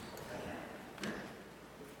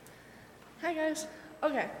Hi guys.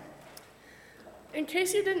 Okay. In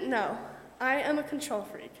case you didn't know, I am a control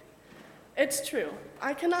freak. It's true.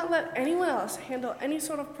 I cannot let anyone else handle any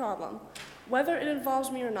sort of problem, whether it involves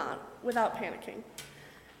me or not, without panicking.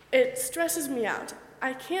 It stresses me out.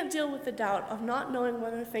 I can't deal with the doubt of not knowing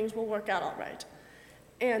whether things will work out all right.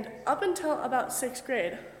 And up until about sixth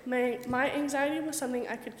grade, my anxiety was something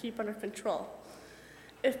I could keep under control.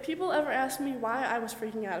 If people ever asked me why I was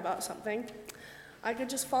freaking out about something, I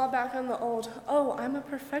could just fall back on the old, "Oh, I'm a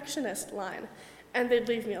perfectionist" line, and they'd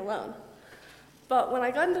leave me alone. But when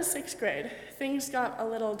I got into sixth grade, things got a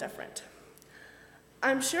little different.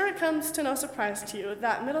 I'm sure it comes to no surprise to you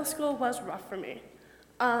that middle school was rough for me.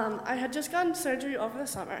 I had just gotten surgery over the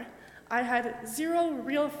summer. I had 0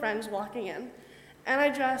 real friends walking in, and I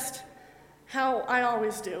dressed how I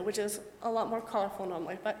always do, which is a lot more colorful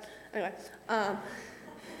normally, but anyway.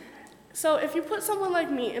 So if you put someone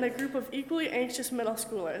like me in a group of equally anxious middle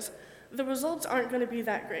schoolers, the results aren't going to be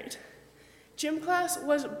that great. Gym class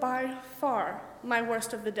was by far my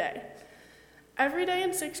worst of the day. Every day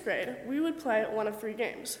in sixth grade, we would play one of 3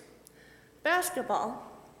 games: basketball,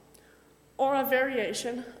 or a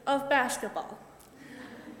variation of basketball.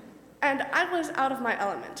 And I was out of my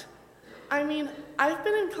element. I mean, I've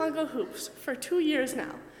been in Congo hoops for 2 years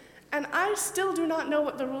now, and I still do not know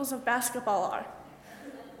what the rules of basketball are.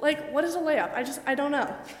 Like, what is a layup? I don't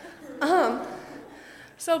know.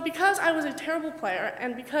 So because I was a terrible player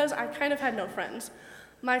and because I kind of had no friends,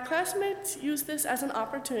 my classmates used this as an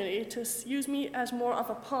opportunity to use me as more of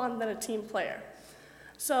a pawn than a team player.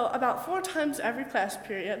 So about 4 times every class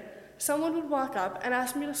period, someone would walk up and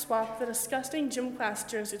ask me to swap the disgusting gym class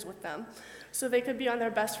jerseys with them so they could be on their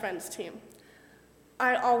best friend's team.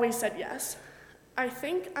 I always said yes. I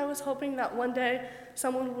think I was hoping that one day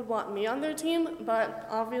someone would want me on their team, but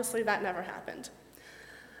obviously that never happened.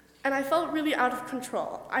 And I felt really out of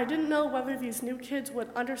control. I didn't know whether these new kids would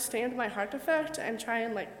understand my heart defect and try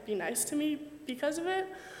and be nice to me because of it,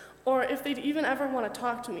 or if they'd even ever want to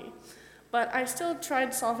talk to me. But I still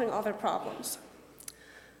tried solving all their problems.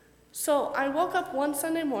 So I woke up one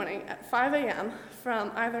Sunday morning at 5 a.m.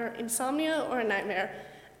 from either insomnia or a nightmare,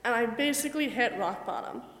 and I basically hit rock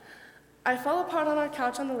bottom. I fell apart on our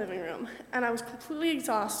couch in the living room, and I was completely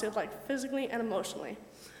exhausted, physically and emotionally.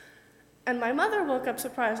 And my mother woke up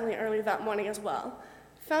surprisingly early that morning as well,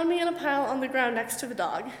 found me in a pile on the ground next to the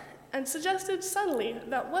dog, and suggested subtly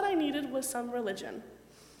that what I needed was some religion.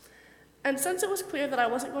 And since it was clear that I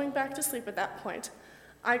wasn't going back to sleep at that point,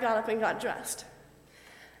 I got up and got dressed.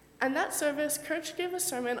 And that service, Kirch gave a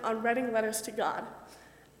sermon on writing letters to God.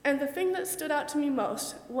 And the thing that stood out to me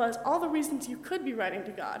most was all the reasons you could be writing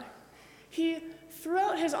to God. He threw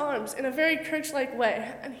out his arms in a very Kirch-like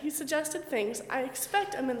way, and he suggested things I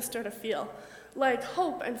expect a minister to feel, like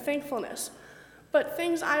hope and thankfulness, but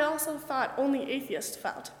things I also thought only atheists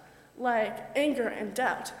felt, like anger and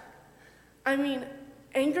doubt. I mean,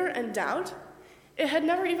 anger and doubt? It had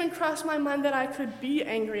never even crossed my mind that I could be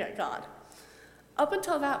angry at God. Up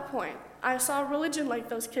until that point, I saw religion like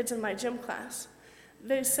those kids in my gym class.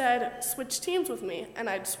 They said, "Switch teams with me," and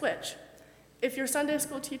I'd switch. If your Sunday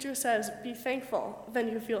school teacher says, "Be thankful," then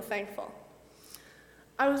you feel thankful.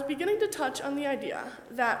 I was beginning to touch on the idea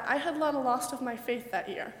that I had let a loss of my faith that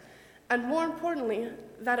year, and more importantly,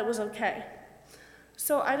 that it was okay.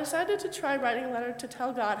 So I decided to try writing a letter to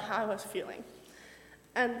tell God how I was feeling.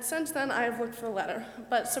 And since then, I have looked for the letter,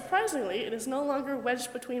 but surprisingly, it is no longer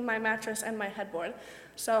wedged between my mattress and my headboard,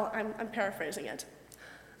 so I'm paraphrasing it.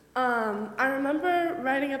 I remember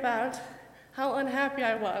writing about how unhappy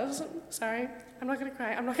I was. Sorry, I'm not gonna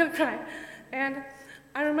cry. And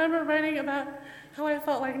I remember writing about how I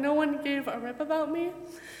felt like no one gave a rip about me.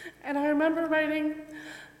 And I remember writing,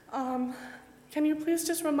 "Can you please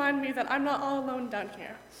just remind me that I'm not all alone down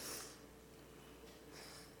here?"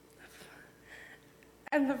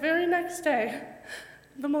 And the very next day,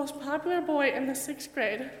 the most popular boy in the 6th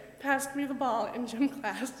grade passed me the ball in gym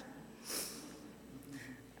class.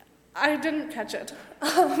 I didn't catch it.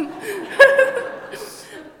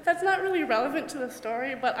 That's not really relevant to the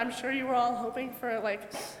story, but I'm sure you were all hoping for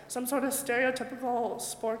some sort of stereotypical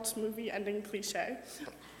sports movie ending cliche.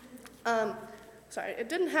 Sorry, it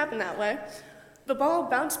didn't happen that way. The ball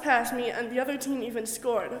bounced past me and the other team even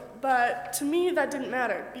scored, but to me that didn't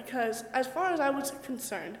matter because as far as I was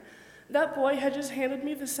concerned, that boy had just handed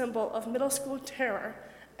me the symbol of middle school terror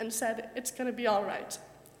and said, "It's gonna be all right."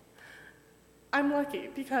 I'm lucky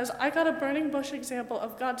because I got a burning bush example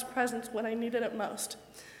of God's presence when I needed it most.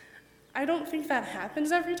 I don't think that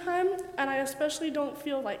happens every time, and I especially don't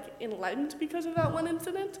feel enlightened because of that one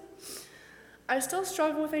incident. I still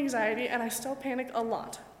struggle with anxiety and I still panic a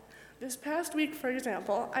lot. This past week, for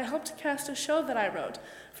example, I helped cast a show that I wrote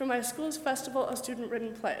for my school's Festival of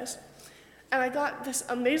Student-Written Plays. And I got this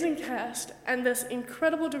amazing cast and this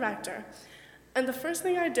incredible director. And the first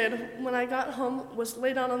thing I did when I got home was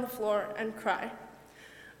lay down on the floor and cry.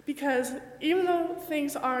 Because even though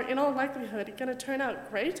things are, in all likelihood, gonna turn out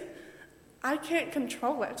great, I can't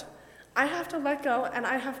control it. I have to let go and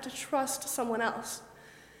I have to trust someone else.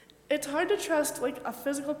 It's hard to trust like a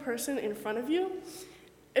physical person in front of you.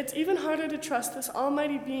 It's even harder to trust this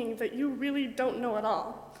almighty being that you really don't know at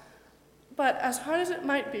all. But as hard as it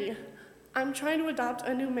might be, I'm trying to adopt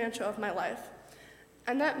a new mantra of my life.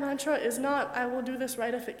 And that mantra is not, I will do this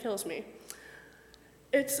right if it kills me.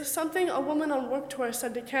 It's something a woman on Work Tour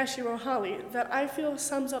said to Cashier O'Holly that I feel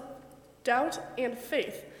sums up doubt and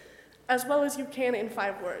faith as well as you can in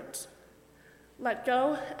 5 words. Let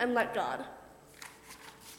go and let God.